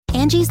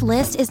Angie's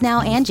List is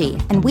now Angie,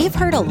 and we've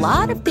heard a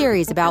lot of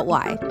theories about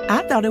why.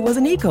 I thought it was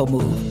an eco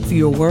move.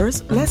 Fewer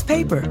words, less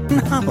paper.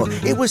 No,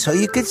 it was so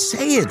you could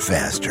say it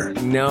faster.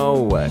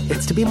 No,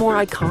 it's to be more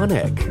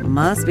iconic.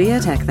 Must be a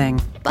tech thing.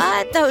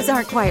 But those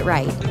aren't quite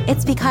right.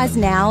 It's because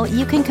now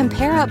you can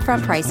compare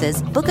upfront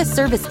prices, book a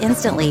service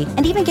instantly,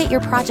 and even get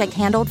your project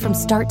handled from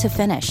start to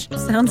finish.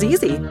 Sounds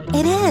easy.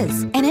 It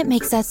is, and it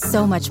makes us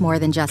so much more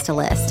than just a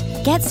list.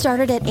 Get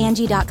started at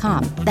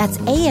Angie.com. That's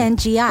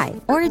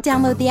ANGI, or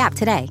download the app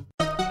today.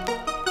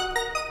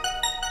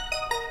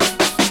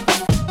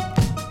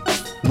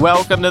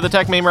 Welcome to the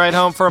Tech Meme Ride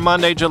Home for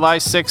Monday, July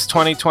 6,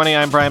 2020.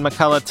 I'm Brian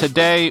McCullough.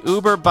 Today,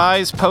 Uber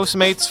buys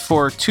Postmates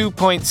for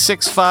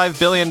 $2.65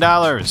 billion.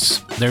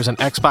 There's an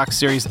Xbox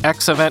Series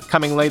X event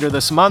coming later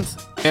this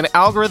month, an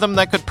algorithm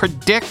that could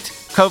predict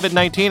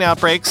COVID-19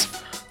 outbreaks.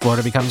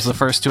 Florida becomes the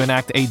first to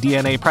enact a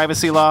DNA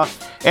privacy law,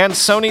 and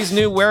Sony's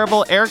new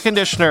wearable air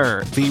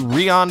conditioner, the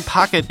Rion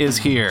Pocket, is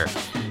here.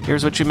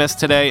 Here's what you missed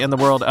today in the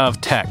world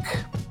of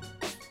tech.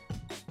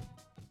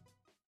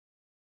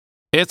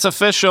 It's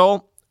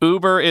official.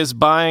 Uber is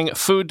buying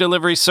food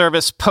delivery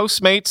service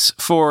Postmates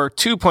for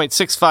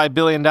 $2.65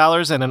 billion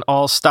in an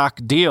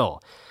all-stock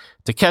deal.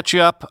 To catch you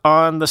up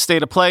on the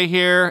state of play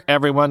here,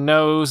 everyone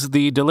knows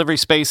the delivery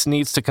space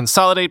needs to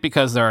consolidate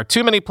because there are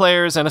too many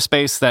players in a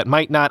space that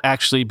might not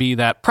actually be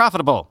that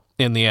profitable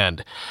in the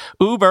end.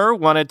 Uber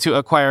wanted to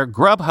acquire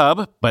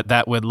Grubhub, but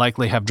that would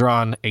likely have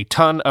drawn a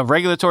ton of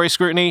regulatory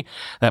scrutiny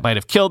that might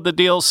have killed the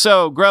deal,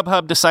 so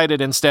Grubhub decided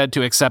instead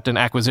to accept an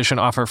acquisition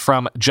offer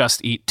from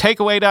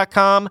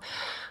JustEatTakeaway.com.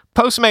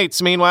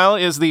 Postmates, meanwhile,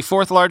 is the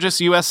fourth largest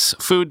U.S.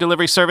 food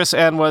delivery service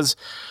and was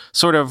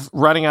sort of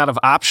running out of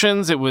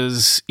options. It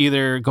was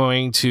either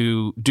going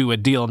to do a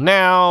deal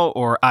now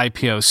or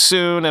IPO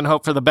soon and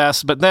hope for the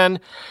best, but then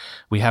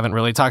we haven't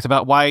really talked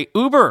about why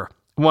Uber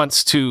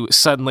wants to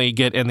suddenly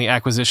get in the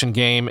acquisition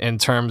game in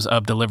terms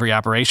of delivery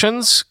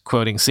operations.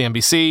 Quoting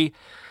CNBC,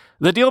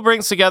 the deal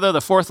brings together the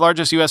fourth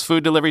largest U.S.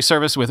 food delivery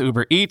service with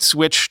Uber Eats,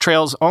 which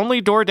trails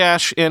only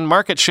DoorDash in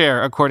market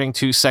share, according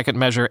to Second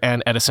Measure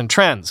and Edison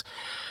Trends.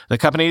 The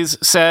companies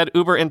said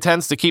Uber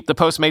intends to keep the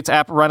Postmates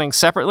app running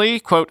separately,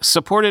 quote,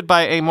 supported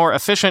by a more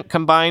efficient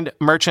combined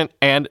merchant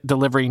and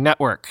delivery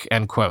network,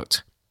 end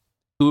quote.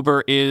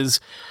 Uber is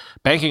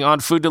banking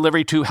on food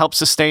delivery to help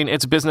sustain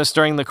its business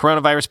during the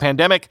coronavirus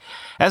pandemic,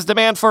 as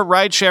demand for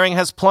ride-sharing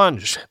has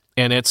plunged.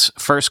 In its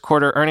first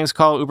quarter earnings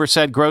call, Uber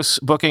said gross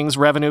bookings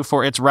revenue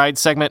for its ride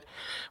segment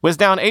was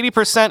down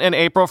 80% in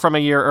April from a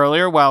year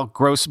earlier, while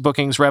gross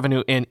bookings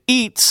revenue in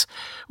Eats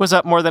was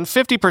up more than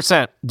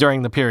 50%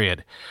 during the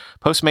period.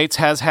 Postmates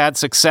has had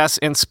success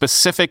in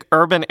specific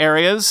urban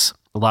areas,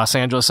 Los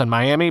Angeles and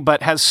Miami,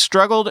 but has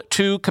struggled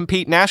to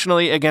compete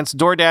nationally against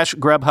DoorDash,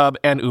 Grubhub,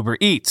 and Uber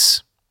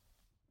Eats.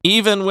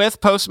 Even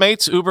with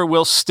Postmates, Uber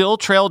will still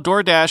trail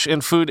DoorDash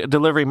in food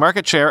delivery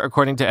market share,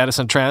 according to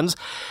Edison Trends.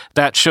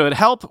 That should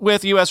help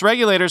with U.S.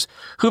 regulators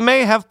who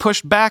may have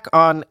pushed back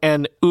on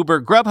an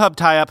Uber-Grubhub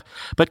tie-up,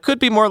 but could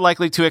be more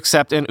likely to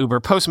accept an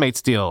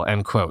Uber-Postmates deal,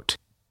 end quote.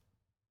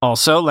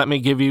 Also, let me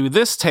give you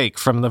this take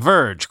from The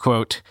Verge,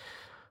 quote,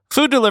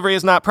 food delivery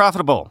is not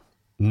profitable,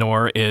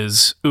 nor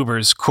is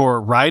Uber's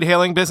core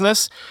ride-hailing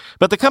business,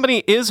 but the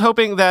company is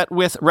hoping that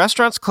with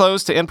restaurants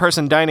closed to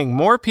in-person dining,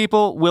 more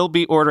people will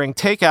be ordering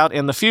takeout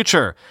in the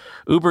future.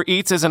 Uber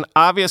Eats is an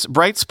obvious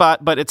bright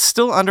spot, but it's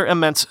still under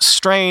immense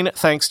strain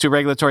thanks to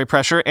regulatory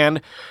pressure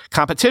and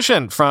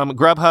competition from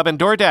Grubhub and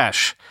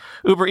DoorDash.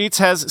 Uber Eats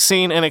has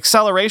seen an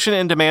acceleration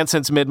in demand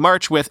since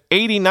mid-March with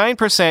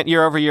 89%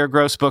 year-over-year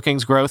gross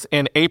bookings growth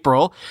in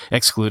April,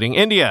 excluding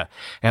India.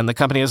 And the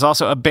company is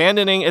also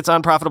abandoning its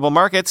unprofitable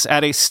markets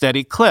at a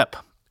steady clip.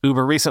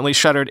 Uber recently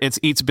shuttered its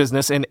Eats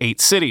business in 8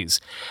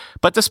 cities.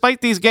 But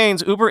despite these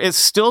gains, Uber is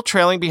still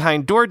trailing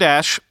behind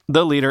DoorDash,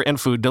 the leader in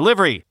food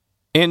delivery.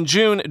 In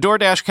June,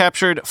 DoorDash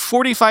captured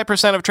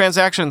 45% of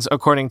transactions,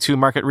 according to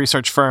market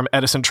research firm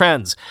Edison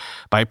Trends.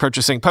 By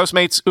purchasing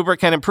Postmates, Uber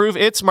can improve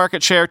its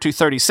market share to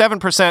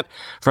 37%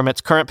 from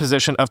its current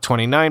position of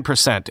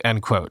 29%,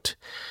 end quote.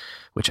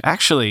 Which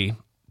actually,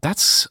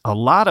 that's a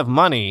lot of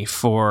money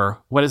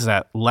for, what is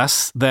that,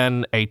 less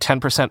than a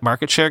 10%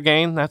 market share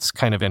gain? That's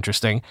kind of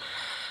interesting.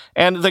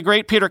 And the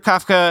great Peter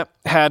Kafka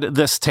had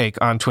this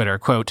take on Twitter,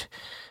 quote,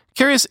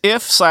 curious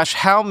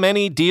if/how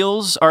many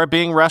deals are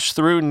being rushed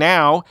through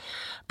now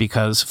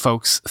because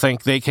folks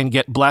think they can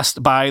get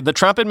blessed by the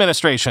Trump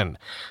administration.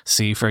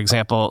 See, for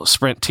example,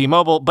 Sprint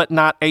T-Mobile, but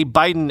not a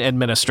Biden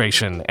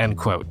administration, end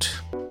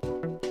quote.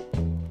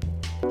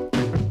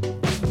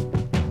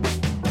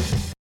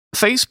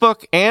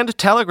 Facebook and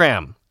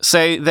Telegram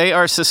say they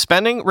are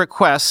suspending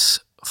requests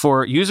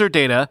for user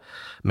data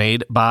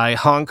made by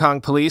Hong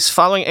Kong police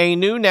following a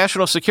new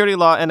national security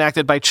law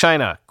enacted by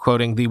China,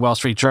 quoting the Wall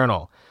Street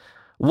Journal.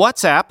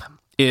 WhatsApp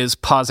is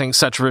pausing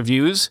such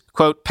reviews,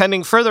 quote,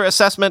 pending further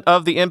assessment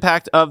of the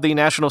impact of the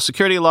national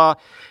security law,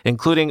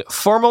 including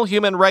formal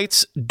human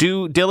rights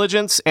due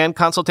diligence and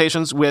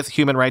consultations with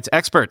human rights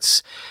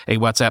experts, a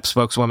WhatsApp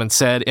spokeswoman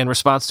said in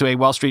response to a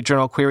Wall Street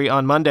Journal query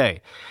on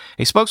Monday.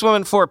 A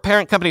spokeswoman for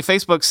parent company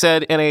Facebook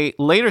said in a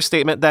later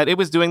statement that it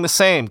was doing the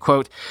same,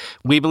 quote,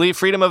 we believe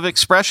freedom of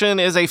expression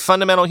is a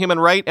fundamental human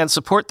right and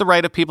support the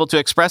right of people to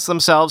express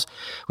themselves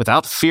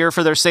without fear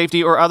for their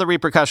safety or other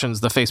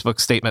repercussions, the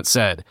Facebook statement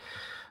said.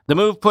 The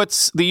move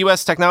puts the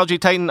U.S. technology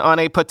titan on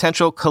a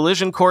potential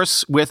collision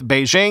course with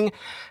Beijing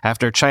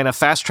after China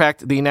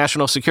fast-tracked the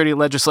national security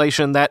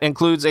legislation that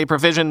includes a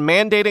provision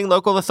mandating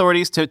local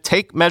authorities to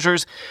take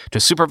measures to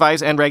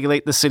supervise and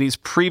regulate the city's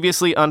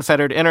previously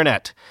unfettered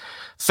internet.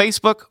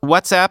 Facebook,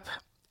 WhatsApp,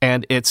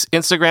 and its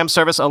Instagram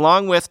service,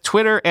 along with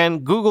Twitter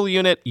and Google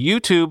unit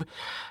YouTube,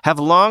 have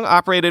long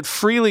operated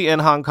freely in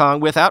Hong Kong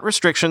without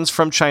restrictions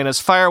from China's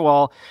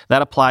firewall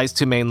that applies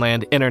to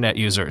mainland internet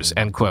users,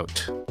 end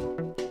quote.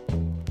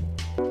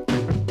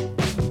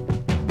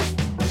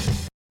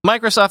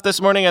 Microsoft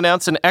this morning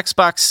announced an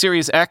Xbox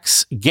Series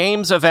X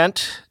games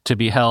event to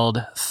be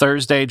held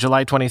Thursday,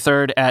 July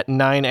 23rd at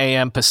 9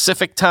 a.m.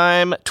 Pacific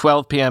Time,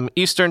 12 p.m.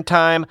 Eastern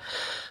Time.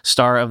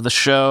 Star of the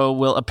show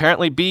will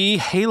apparently be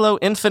Halo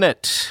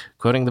Infinite,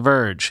 quoting The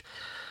Verge.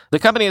 The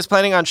company is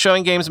planning on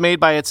showing games made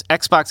by its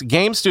Xbox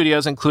game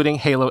studios, including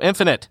Halo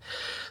Infinite.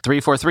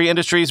 343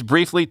 Industries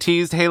briefly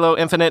teased Halo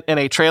Infinite in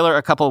a trailer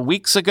a couple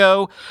weeks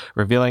ago,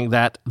 revealing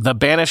that the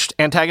banished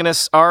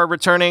antagonists are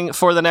returning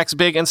for the next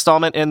big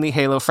installment in the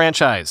Halo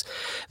franchise.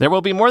 There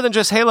will be more than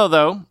just Halo,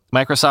 though.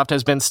 Microsoft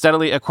has been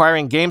steadily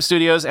acquiring game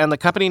studios, and the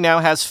company now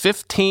has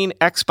 15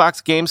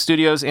 Xbox game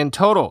studios in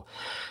total.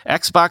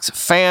 Xbox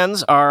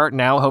fans are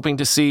now hoping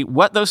to see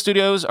what those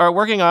studios are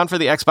working on for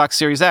the Xbox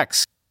Series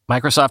X.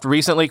 Microsoft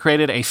recently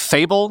created a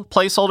Fable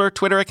placeholder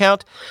Twitter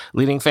account,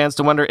 leading fans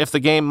to wonder if the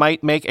game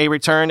might make a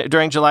return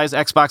during July's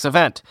Xbox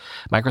event.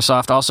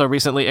 Microsoft also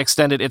recently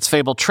extended its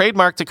Fable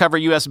trademark to cover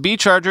USB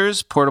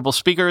chargers, portable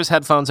speakers,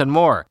 headphones, and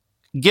more.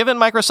 Given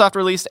Microsoft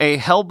released a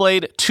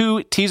Hellblade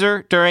 2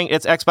 teaser during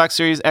its Xbox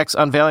Series X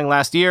unveiling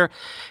last year,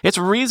 it's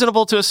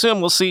reasonable to assume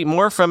we'll see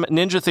more from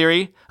Ninja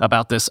Theory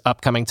about this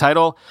upcoming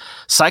title.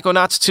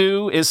 Psychonauts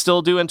 2 is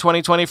still due in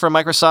 2020 from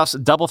Microsoft's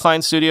Double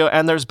Fine studio,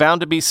 and there's bound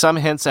to be some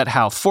hints at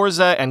how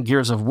Forza and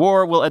Gears of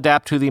War will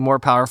adapt to the more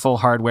powerful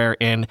hardware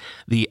in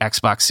the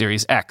Xbox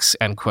Series X,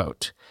 end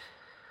quote.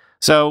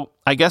 So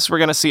I guess we're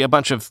going to see a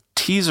bunch of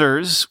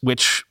teasers,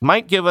 which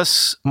might give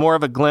us more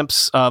of a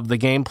glimpse of the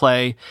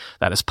gameplay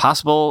that is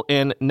possible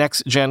in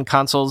next-gen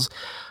consoles,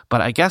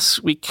 but I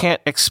guess we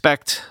can't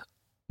expect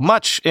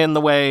much in the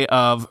way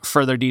of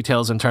further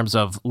details in terms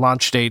of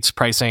launch dates,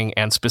 pricing,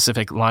 and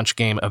specific launch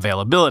game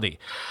availability.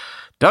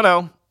 Don't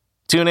know.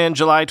 Tune in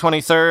July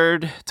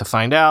 23rd to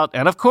find out,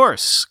 and of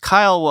course,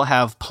 Kyle will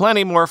have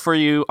plenty more for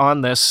you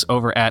on this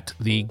over at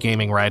the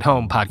Gaming Ride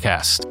Home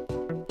podcast.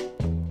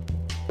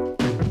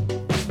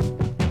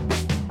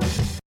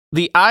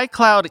 The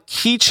iCloud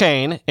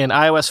keychain in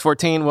iOS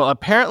 14 will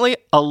apparently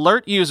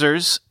alert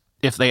users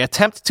if they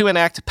attempt to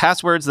enact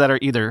passwords that are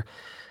either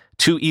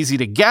too easy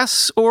to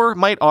guess or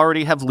might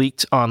already have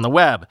leaked on the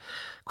web,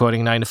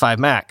 quoting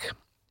 9to5Mac.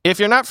 If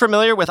you're not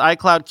familiar with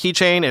iCloud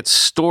Keychain, it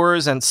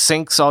stores and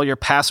syncs all your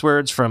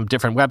passwords from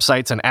different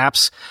websites and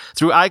apps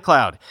through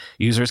iCloud.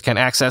 Users can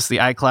access the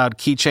iCloud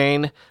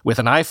Keychain with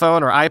an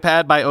iPhone or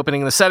iPad by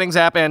opening the Settings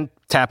app and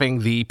tapping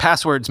the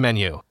Passwords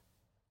menu.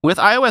 With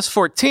iOS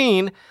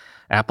 14,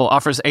 Apple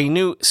offers a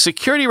new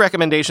security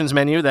recommendations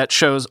menu that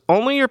shows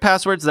only your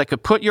passwords that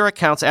could put your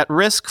accounts at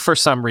risk for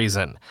some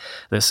reason.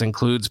 This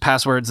includes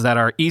passwords that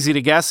are easy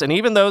to guess and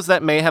even those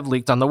that may have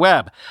leaked on the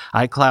web.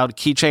 iCloud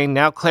Keychain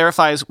now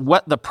clarifies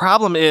what the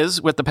problem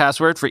is with the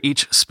password for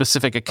each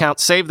specific account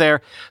saved there,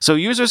 so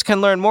users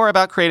can learn more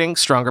about creating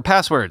stronger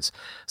passwords.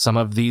 Some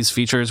of these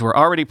features were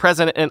already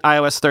present in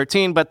iOS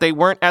 13, but they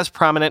weren't as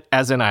prominent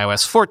as in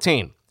iOS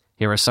 14.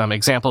 Here are some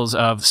examples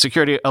of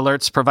security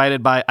alerts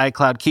provided by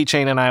iCloud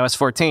Keychain in iOS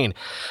 14.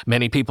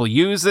 Many people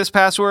use this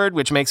password,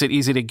 which makes it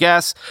easy to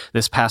guess.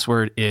 This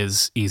password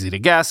is easy to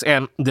guess,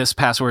 and this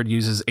password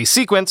uses a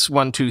sequence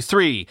 1, 2,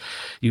 3.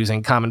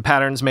 Using common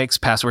patterns makes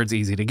passwords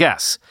easy to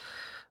guess.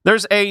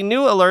 There's a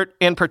new alert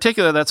in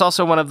particular that's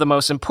also one of the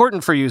most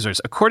important for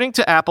users. According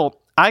to Apple,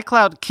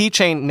 iCloud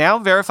Keychain now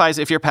verifies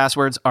if your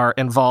passwords are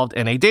involved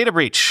in a data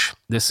breach.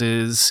 This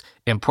is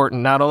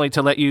important not only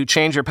to let you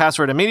change your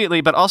password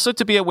immediately, but also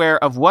to be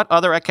aware of what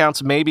other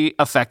accounts may be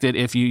affected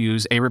if you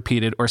use a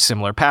repeated or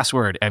similar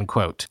password, end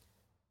quote.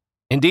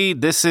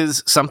 Indeed, this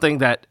is something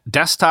that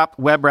desktop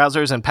web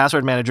browsers and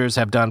password managers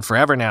have done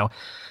forever now,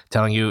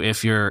 telling you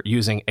if you're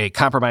using a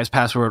compromised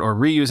password or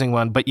reusing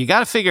one. But you got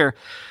to figure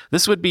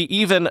this would be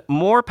even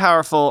more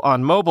powerful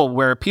on mobile,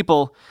 where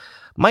people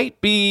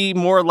might be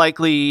more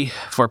likely,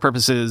 for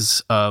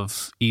purposes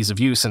of ease of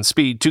use and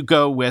speed, to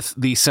go with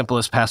the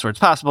simplest passwords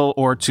possible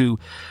or to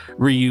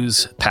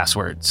reuse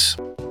passwords.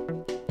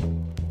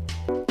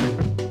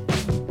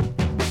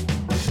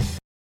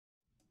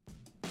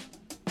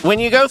 When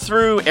you go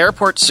through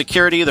airport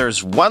security,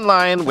 there's one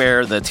line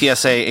where the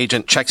TSA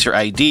agent checks your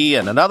ID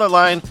and another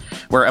line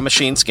where a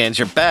machine scans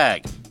your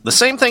bag. The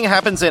same thing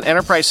happens in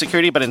enterprise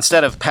security, but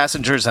instead of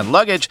passengers and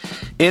luggage,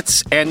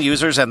 it's end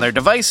users and their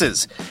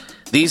devices.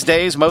 These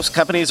days, most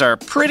companies are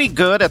pretty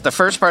good at the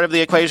first part of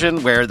the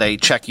equation where they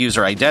check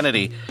user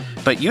identity.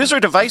 But user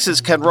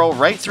devices can roll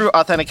right through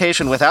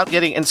authentication without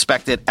getting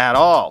inspected at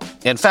all.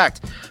 In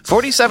fact,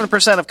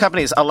 47% of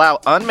companies allow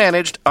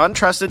unmanaged,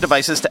 untrusted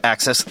devices to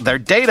access their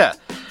data.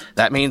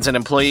 That means an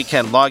employee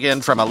can log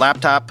in from a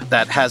laptop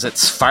that has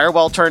its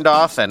firewall turned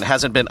off and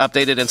hasn't been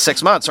updated in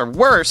 6 months. Or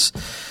worse,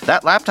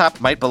 that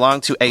laptop might belong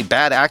to a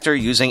bad actor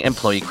using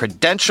employee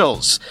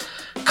credentials.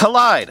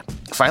 Collide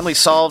finally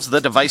solves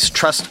the device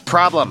trust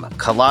problem.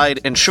 Collide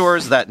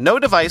ensures that no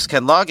device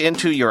can log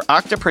into your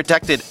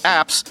Okta-protected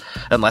apps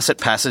unless it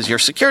passes your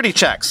security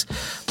checks.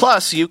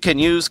 Plus, you can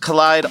use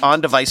Collide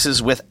on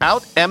devices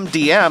without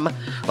MDM,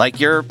 like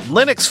your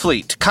Linux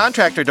fleet,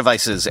 contractor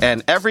devices,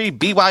 and every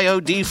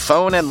BYOD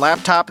phone and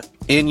laptop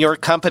in your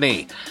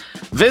company.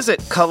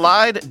 Visit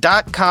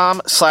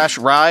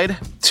collide.com/ride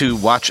to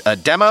watch a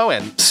demo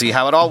and see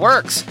how it all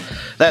works.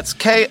 That's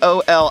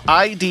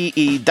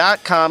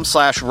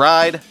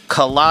KOLIDE.com/ride,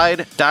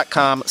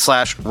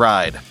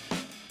 collide.com/ride.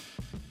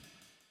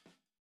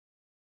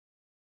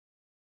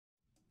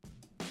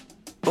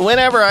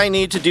 Whenever I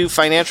need to do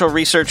financial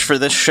research for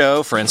this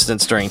show, for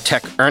instance during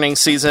tech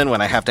earnings season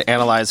when I have to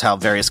analyze how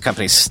various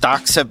companies'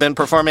 stocks have been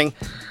performing,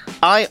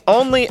 I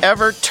only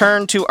ever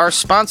turn to our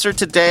sponsor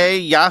today,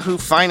 Yahoo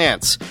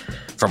Finance.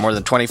 For more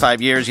than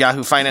 25 years,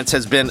 Yahoo Finance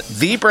has been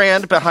the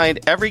brand behind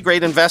every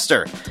great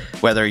investor.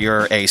 Whether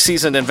you're a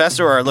seasoned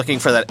investor or are looking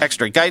for that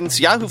extra guidance,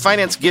 Yahoo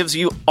Finance gives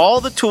you all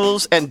the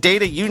tools and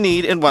data you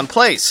need in one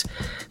place.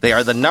 They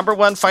are the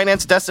 #1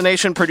 finance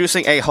destination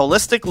producing a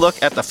holistic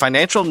look at the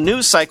financial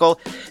news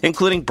cycle,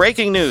 including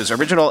breaking news,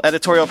 original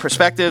editorial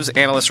perspectives,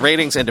 analyst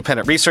ratings,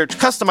 independent research,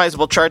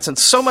 customizable charts, and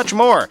so much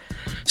more.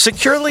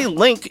 Securely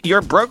link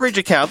your brokerage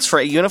accounts for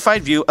a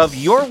unified view of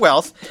your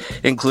wealth,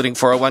 including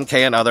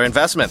 401k and other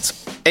investments.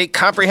 A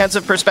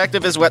comprehensive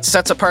perspective is what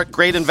sets apart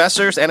great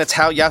investors, and it's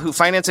how Yahoo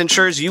Finance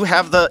ensures you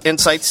have the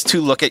insights to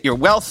look at your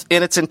wealth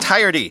in its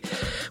entirety.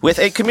 With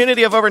a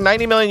community of over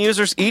 90 million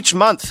users each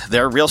month,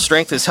 their real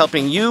strength is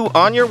helping you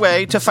on your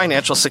way to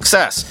financial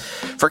success.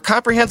 For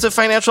comprehensive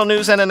financial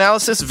news and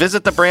analysis,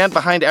 visit the brand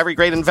behind every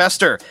great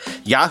investor,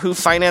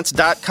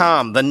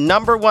 yahoofinance.com, the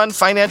 #1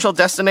 financial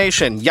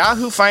destination,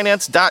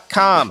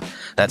 yahoofinance.com.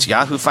 That's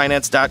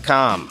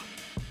yahoofinance.com.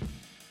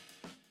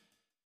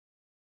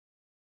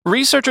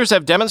 Researchers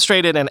have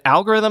demonstrated an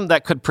algorithm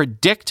that could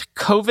predict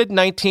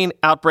COVID-19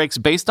 outbreaks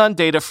based on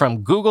data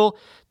from Google,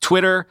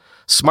 Twitter,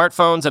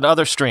 smartphones, and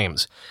other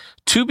streams.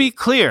 To be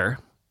clear,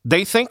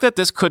 they think that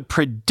this could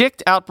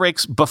predict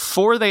outbreaks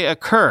before they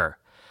occur,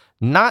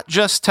 not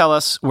just tell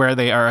us where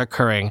they are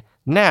occurring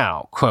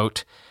now.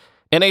 Quote,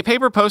 in a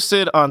paper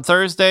posted on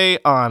Thursday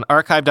on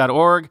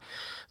archive.org,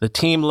 the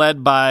team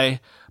led by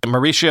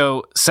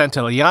Mauricio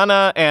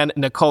Santillana and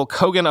Nicole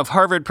Kogan of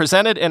Harvard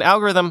presented an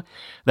algorithm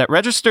that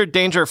registered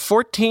danger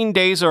 14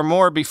 days or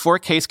more before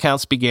case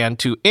counts began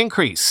to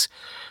increase.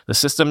 The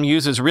system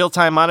uses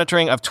real-time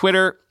monitoring of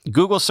Twitter,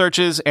 Google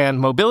searches, and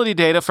mobility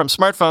data from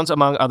smartphones,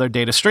 among other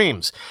data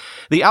streams.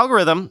 The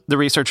algorithm, the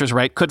researchers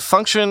write, could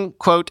function,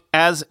 quote,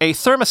 as a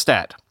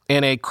thermostat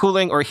in a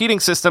cooling or heating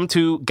system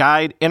to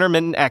guide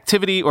intermittent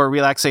activity or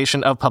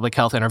relaxation of public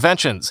health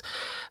interventions.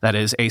 That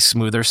is, a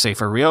smoother,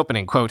 safer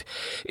reopening. Quote,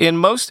 in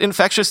most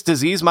infectious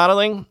disease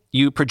modeling,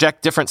 you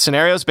project different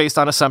scenarios based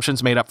on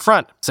assumptions made up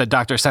front, said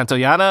Dr.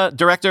 Santillana,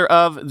 director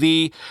of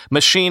the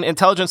Machine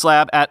Intelligence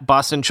Lab at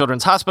Boston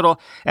Children's Hospital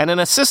and an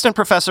assistant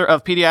professor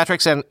of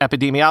pediatrics and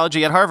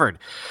epidemiology at Harvard.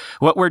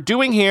 What we're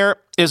doing here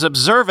is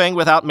observing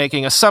without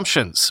making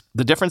assumptions.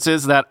 The difference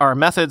is that our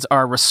methods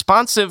are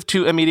responsive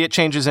to immediate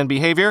changes in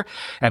behavior,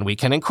 and we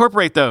can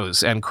incorporate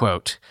those, end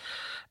quote.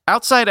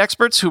 Outside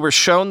experts who were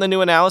shown the new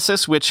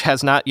analysis, which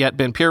has not yet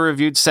been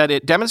peer-reviewed, said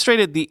it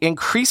demonstrated the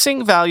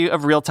increasing value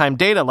of real-time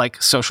data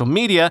like social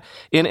media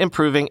in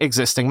improving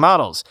existing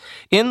models.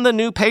 In the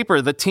new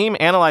paper, the team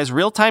analyzed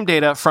real-time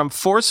data from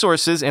 4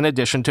 sources in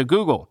addition to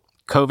Google: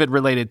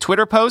 COVID-related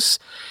Twitter posts,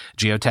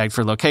 geotagged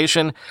for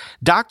location,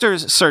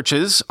 doctors'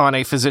 searches on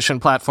a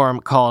physician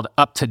platform called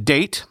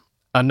UpToDate,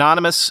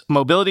 anonymous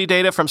mobility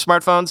data from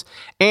smartphones,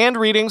 and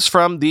readings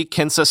from the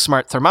Kinsa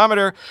Smart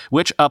Thermometer,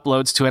 which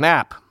uploads to an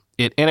app.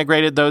 It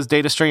integrated those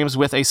data streams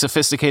with a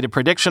sophisticated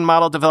prediction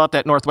model developed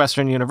at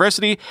Northwestern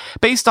University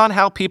based on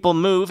how people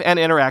move and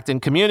interact in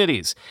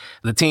communities.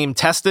 The team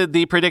tested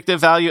the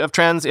predictive value of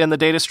trends in the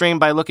data stream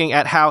by looking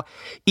at how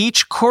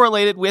each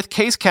correlated with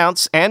case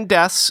counts and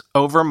deaths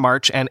over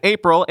March and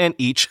April in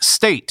each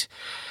state.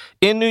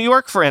 In New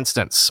York, for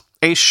instance,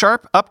 a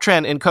sharp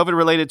uptrend in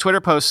COVID-related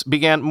Twitter posts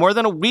began more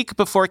than a week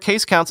before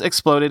case counts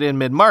exploded in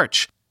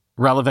mid-March.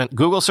 Relevant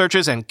Google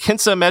searches and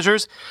Kinsa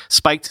measures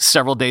spiked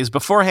several days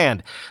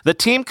beforehand. The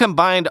team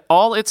combined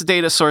all its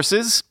data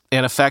sources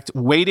in effect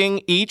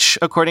weighting each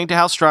according to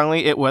how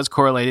strongly it was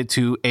correlated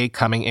to a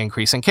coming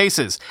increase in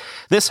cases.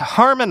 This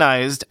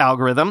harmonized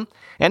algorithm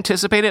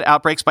anticipated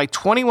outbreaks by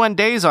 21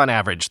 days on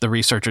average, the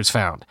researchers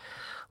found.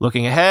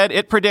 Looking ahead,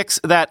 it predicts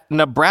that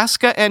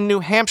Nebraska and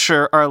New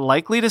Hampshire are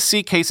likely to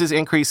see cases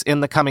increase in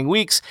the coming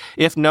weeks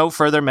if no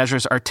further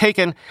measures are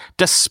taken,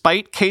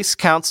 despite case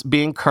counts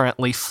being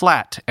currently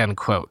flat, end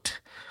quote.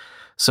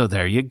 So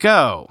there you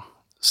go.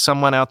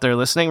 Someone out there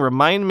listening,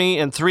 remind me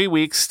in 3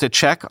 weeks to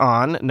check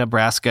on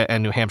Nebraska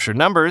and New Hampshire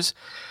numbers,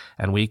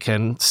 and we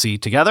can see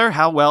together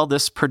how well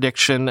this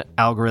prediction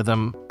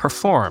algorithm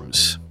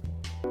performs.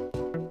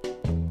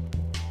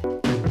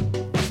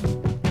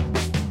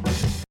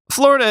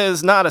 Florida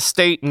is not a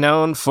state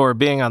known for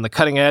being on the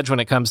cutting edge when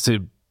it comes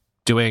to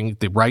doing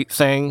the right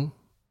thing,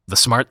 the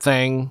smart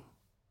thing,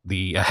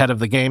 the ahead of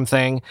the game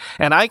thing.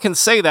 And I can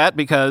say that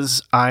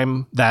because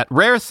I'm that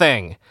rare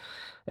thing,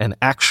 an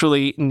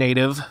actually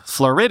native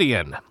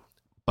Floridian.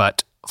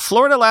 But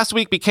Florida last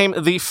week became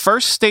the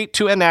first state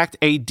to enact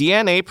a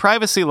DNA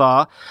privacy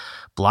law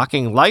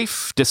blocking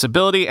life,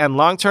 disability, and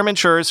long-term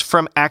insurers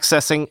from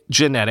accessing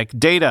genetic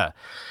data.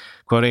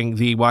 Quoting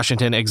the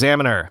Washington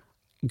Examiner,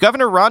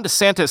 Governor Ron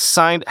DeSantis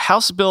signed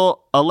House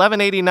Bill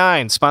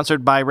 1189,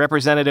 sponsored by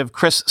Representative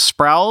Chris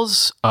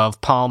Sprouse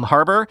of Palm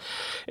Harbor.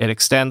 It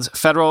extends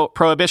federal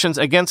prohibitions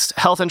against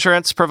health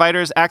insurance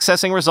providers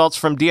accessing results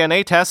from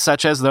DNA tests,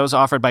 such as those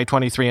offered by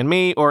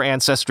 23andMe or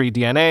Ancestry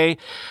DNA,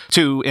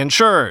 to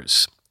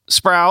insurers.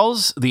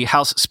 Sprouse, the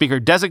House Speaker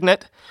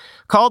designate,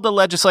 called the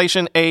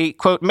legislation a,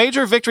 quote,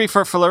 major victory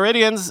for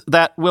Floridians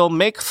that will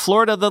make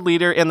Florida the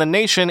leader in the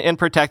nation in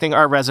protecting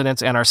our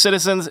residents and our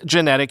citizens'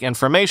 genetic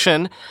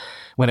information,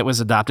 when it was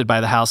adopted by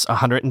the House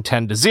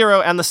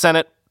 110-0 and the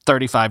Senate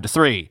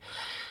 35-3.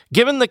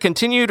 Given the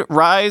continued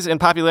rise in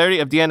popularity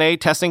of DNA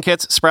testing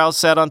kits, Sprouse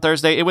said on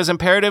Thursday, it was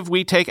imperative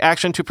we take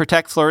action to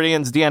protect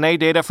Floridians' DNA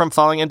data from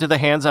falling into the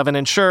hands of an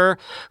insurer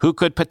who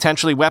could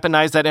potentially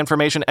weaponize that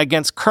information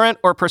against current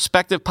or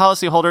prospective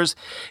policyholders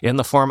in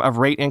the form of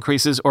rate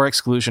increases or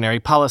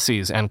exclusionary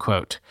policies, end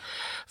quote.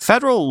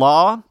 Federal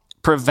law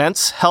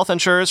prevents health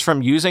insurers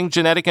from using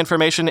genetic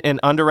information in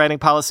underwriting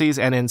policies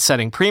and in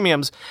setting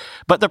premiums,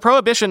 but the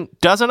prohibition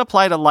doesn't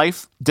apply to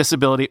life,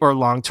 disability, or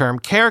long-term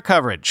care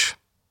coverage.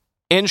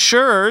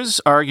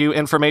 Insurers argue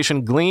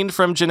information gleaned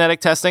from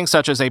genetic testing,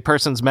 such as a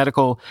person's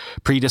medical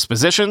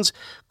predispositions,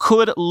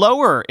 could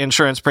lower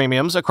insurance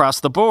premiums across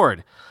the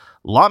board.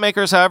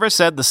 Lawmakers, however,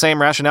 said the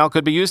same rationale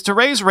could be used to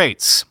raise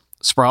rates.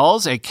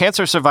 Sprouse, a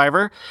cancer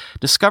survivor,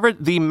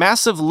 discovered the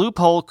massive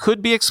loophole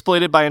could be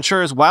exploited by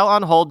insurers while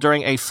on hold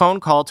during a phone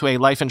call to a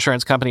life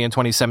insurance company in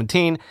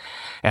 2017,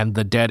 and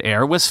the dead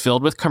air was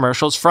filled with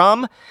commercials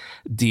from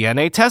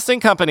DNA testing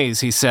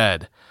companies, he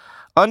said.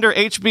 Under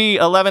HB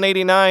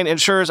 1189,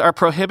 insurers are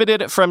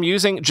prohibited from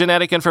using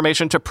genetic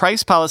information to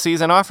price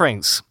policies and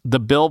offerings. The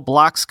bill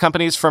blocks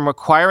companies from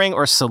acquiring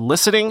or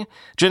soliciting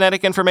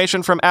genetic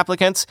information from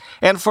applicants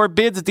and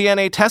forbids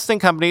DNA testing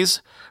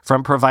companies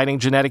from providing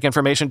genetic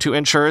information to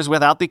insurers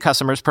without the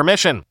customer's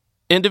permission.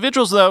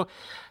 Individuals, though,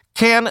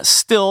 can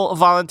still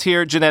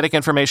volunteer genetic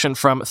information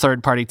from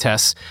third-party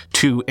tests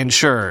to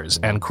insurers,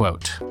 end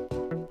quote.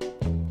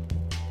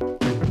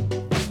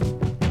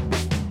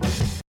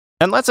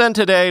 And let's end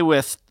today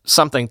with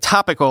something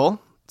topical,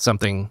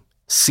 something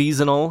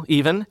seasonal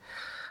even.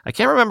 I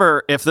can't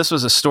remember if this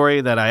was a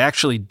story that I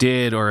actually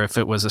did or if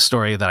it was a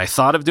story that I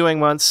thought of doing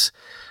once,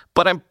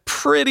 but I'm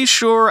pretty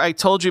sure I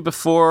told you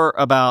before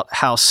about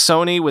how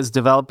Sony was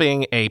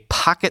developing a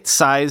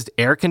pocket-sized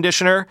air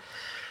conditioner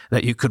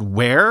that you could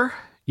wear,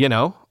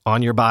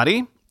 on your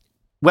body.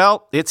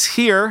 Well, it's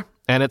here,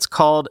 and it's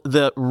called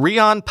the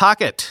Rion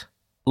Pocket.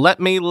 Let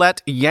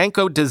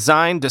Yanko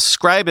Design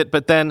describe it,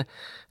 but then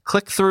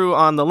click through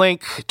on the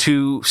link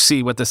to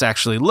see what this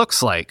actually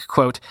looks like.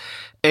 Quote,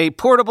 a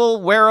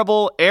portable,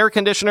 wearable air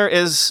conditioner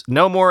is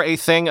no more a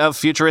thing of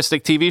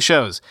futuristic TV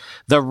shows.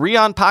 The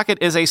Rion Pocket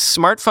is a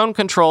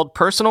smartphone-controlled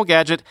personal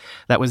gadget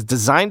that was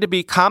designed to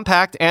be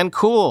compact and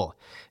cool.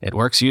 It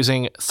works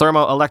using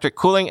thermoelectric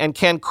cooling and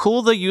can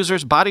cool the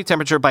user's body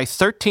temperature by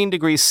 13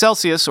 degrees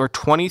Celsius or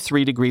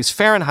 23 degrees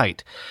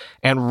Fahrenheit,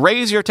 and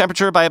raise your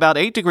temperature by about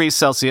 8 degrees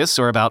Celsius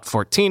or about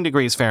 14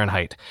 degrees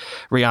Fahrenheit.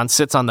 Rion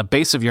sits on the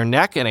base of your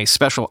neck in a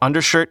special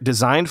undershirt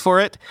designed for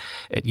it.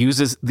 It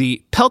uses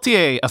the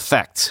Peltier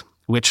effect,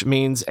 which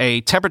means a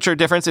temperature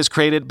difference is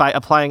created by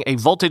applying a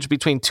voltage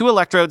between two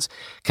electrodes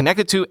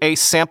connected to a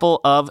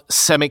sample of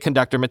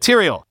semiconductor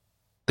material.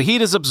 The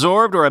heat is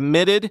absorbed or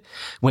emitted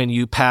when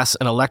you pass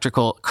an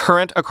electrical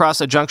current across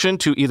a junction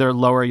to either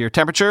lower your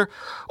temperature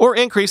or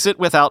increase it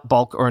without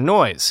bulk or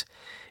noise.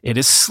 It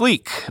is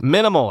sleek,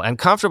 minimal, and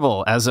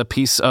comfortable as a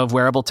piece of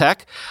wearable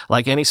tech.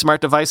 Like any smart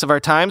device of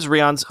our times,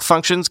 Rion's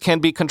functions can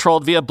be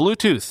controlled via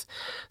Bluetooth.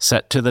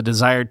 Set to the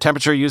desired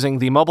temperature using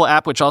the mobile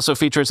app, which also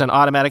features an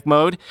automatic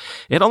mode.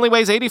 It only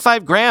weighs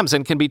 85 grams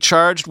and can be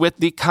charged with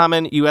the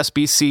common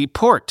USB-C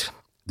port.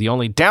 The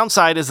only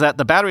downside is that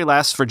the battery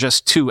lasts for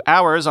just 2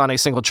 hours on a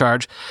single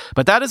charge,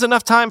 but that is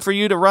enough time for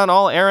you to run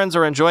all errands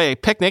or enjoy a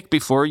picnic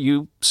before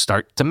you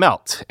start to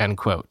melt, end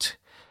quote.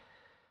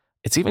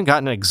 It's even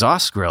got an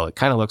exhaust grill. It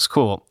kind of looks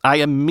cool. I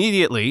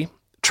immediately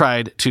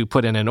tried to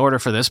put in an order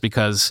for this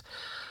because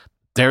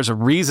there's a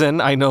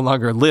reason I no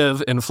longer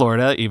live in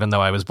Florida, even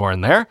though I was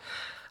born there.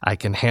 I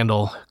can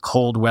handle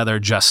cold weather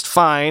just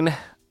fine.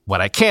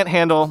 What I can't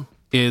handle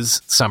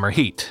is summer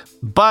heat.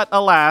 But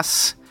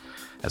alas,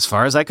 as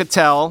far as I could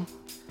tell,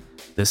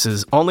 this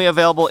is only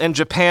available in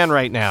Japan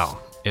right now.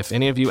 If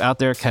any of you out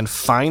there can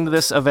find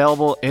this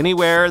available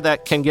anywhere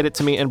that can get it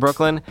to me in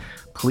Brooklyn,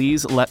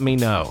 please let me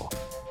know.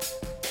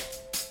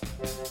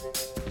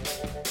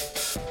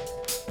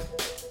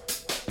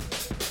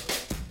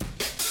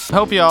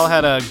 Hope you all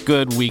had a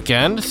good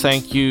weekend.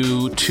 Thank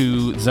you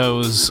to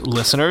those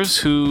listeners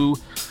who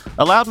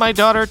allowed my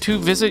daughter to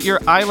visit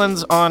your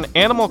islands on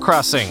Animal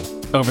Crossing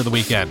over the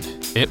weekend.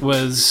 It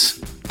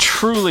was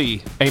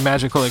truly a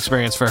magical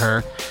experience for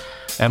her,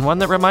 and one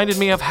that reminded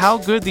me of how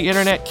good the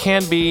internet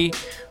can be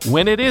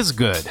when it is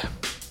good.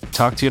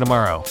 Talk to you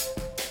tomorrow.